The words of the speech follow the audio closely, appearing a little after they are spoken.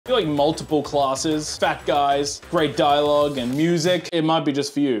feel like multiple classes, fat guys, great dialogue and music, it might be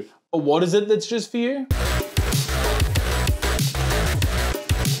just for you. But what is it that's just for you?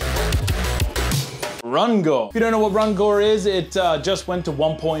 Rungore. If you don't know what Rungore is, it just went to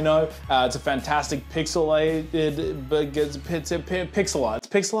 1.0. It's a fantastic pixel art. It's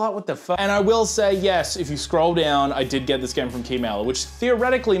pixel art, what the fuck? And I will say, yes, if you scroll down, I did get this game from Keymailer, which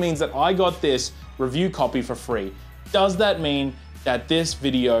theoretically means that I got this review copy for free. Does that mean that this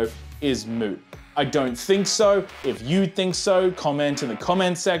video is moot? I don't think so. If you think so, comment in the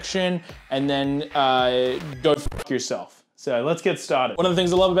comment section and then go fuck yourself. So let's get started. One of the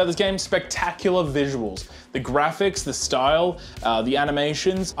things I love about this game, spectacular visuals. The graphics, the style, the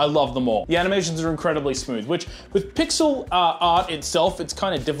animations, I love them all. The animations are incredibly smooth, which with pixel art itself, it's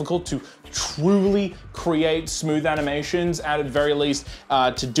kind of difficult to truly create smooth animations, at very least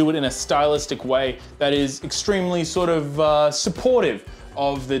to do it in a stylistic way that is extremely sort of supportive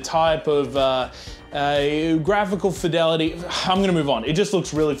of the type of graphical fidelity. I'm gonna move on. It just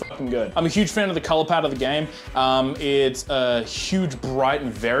looks really fucking good. I'm a huge fan of the color palette of the game. It's a huge, bright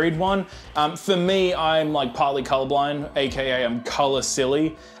and varied one. For me, I'm like partly colorblind, AKA I'm color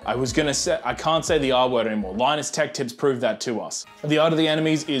silly. I was gonna say, I can't say the R word anymore. Linus Tech Tips proved that to us. The art of the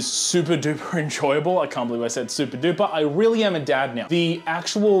enemies is super duper enjoyable. I can't believe I said super duper. I really am a dad now. The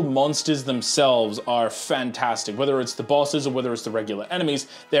actual monsters themselves are fantastic. Whether it's the bosses or whether it's the regular enemies,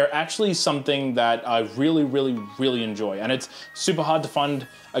 they're actually something that I really enjoy. And it's super hard to find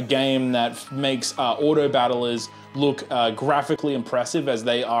a game that makes auto battlers look graphically impressive, as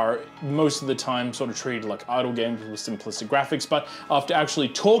they are most of the time sort of treated like idle games with simplistic graphics. But after actually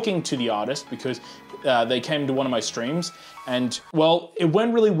talking to the artist, because they came to one of my streams, and well, it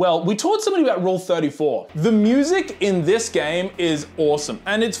went really well. We taught somebody about Rule 34. The music in this game is awesome.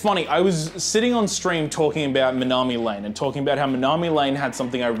 And it's funny, I was sitting on stream talking about Minami Lane and talking about how Minami Lane had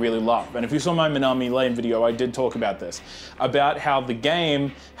something I really love. And if you saw my Minami Lane video, I did talk about this, about how the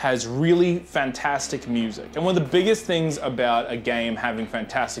game has really fantastic music. And one of the biggest things about a game having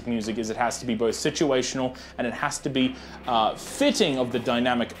fantastic music is it has to be both situational and it has to be fitting of the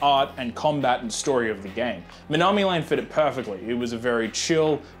dynamic art and combat and story of the game. Minami Lane fit it perfectly. It was a very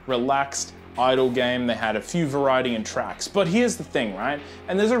chill, relaxed, idle game. They had a few variety in tracks. But here's the thing, right?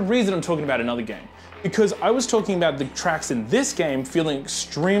 And there's a reason I'm talking about another game. Because I was talking about the tracks in this game feeling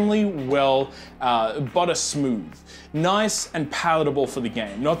extremely well, butter smooth. Nice and palatable for the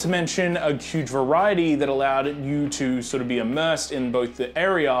game. Not to mention a huge variety that allowed you to sort of be immersed in both the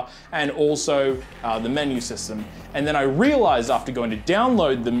area and also the menu system. And then I realized after going to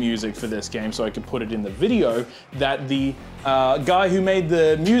download the music for this game so I could put it in the video, that the guy who made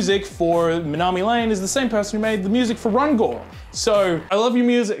the music for Minami Lane is the same person who made the music for Rungore. So I love your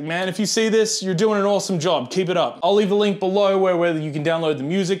music, man. If you see this, you're doing an awesome job. Keep it up. I'll leave a link below where you can download the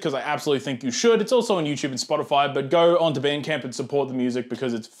music, because I absolutely think you should. It's also on YouTube and Spotify, but go onto Bandcamp and support the music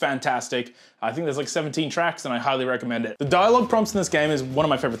because it's fantastic. I think there's like 17 tracks and I highly recommend it. The dialogue prompts in this game is one of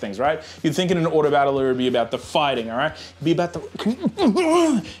my favorite things, right? You'd think in an auto battler it'd be about the fighting, all right? It'd be about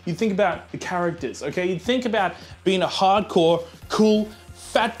the, you'd think about the characters, okay? You'd think about being a hardcore, cool,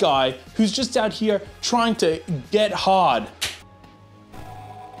 fat guy who's just out here trying to get hard.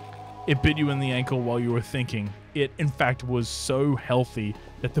 It bit you in the ankle while you were thinking. It, in fact, was so healthy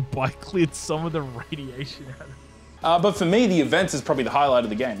that the bike cleared some of the radiation out of it. But for me, the events is probably the highlight of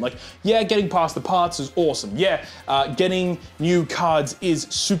the game. Like, yeah, getting past the parts is awesome. Yeah, getting new cards is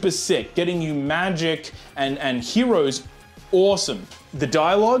super sick. Getting new magic and heroes, awesome. The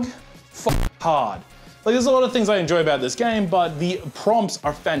dialogue, hard. Like, there's a lot of things I enjoy about this game, but the prompts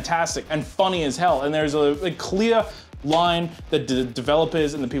are fantastic and funny as hell. And there's a clear line that the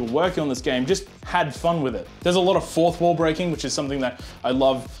developers and the people working on this game just had fun with it. There's a lot of fourth wall breaking, which is something that I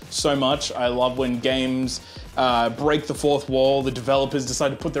love so much. I love when games break the fourth wall, the developers decide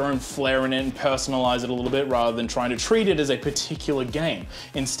to put their own flair in it and personalize it a little bit rather than trying to treat it as a particular game.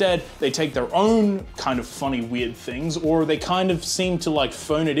 Instead, they take their own kind of funny, weird things, or they kind of seem to like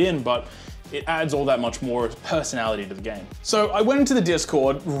phone it in, but it adds all that much more personality to the game. So I went into the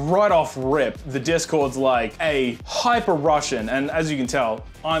Discord right off rip. The Discord's like a hyper Russian, and as you can tell,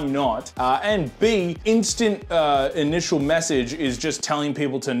 I'm not. And B, instant initial message is just telling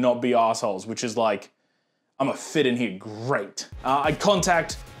people to not be assholes, which is like, I'm gonna fit in here great. I'd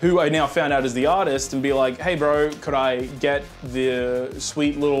contact who I now found out is the artist and be like, hey bro, could I get the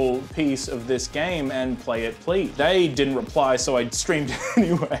sweet little piece of this game and play it please? They didn't reply, so I streamed it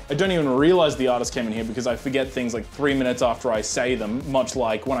anyway. I don't even realize the artist came in here because I forget things like 3 minutes after I say them, much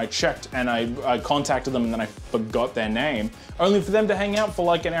like when I checked and I contacted them and then I forgot their name, only for them to hang out for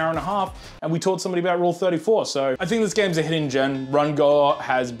like an hour and a half and we taught somebody about Rule 34. So I think this game's a hidden gem. Rungore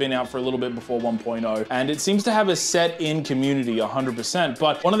has been out for a little bit before 1.0 and it seems to have a set-in community 100%,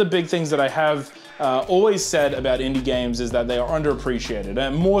 but one of the big things that I have always said about indie games is that they are underappreciated,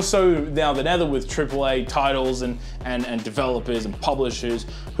 and more so now than ever with AAA titles and developers and publishers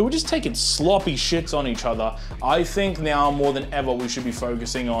who are just taking sloppy shits on each other. I think now more than ever we should be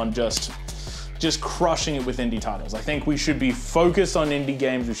focusing on just crushing it with indie titles. I think we should be focused on indie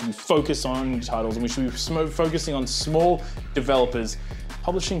games, we should be focused on indie titles, and we should be focusing on small developers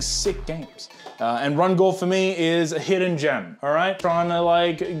publishing sick games. And Rungore for me is a hidden gem, all right? Trying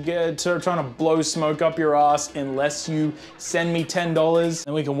to blow smoke up your ass unless you send me $10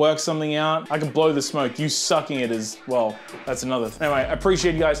 and we can work something out. I can blow the smoke. You sucking it is, well, that's another thing. Anyway, I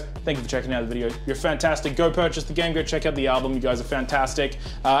appreciate you guys. Thank you for checking out the video. You're fantastic. Go purchase the game, go check out the album. You guys are fantastic.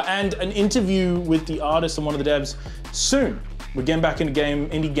 And an interview with the artist and one of the devs soon. We're getting back into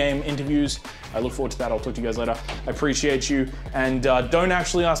indie game interviews. I look forward to that. I'll talk to you guys later. I appreciate you. And don't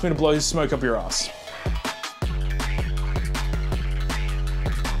actually ask me to blow smoke up your ass.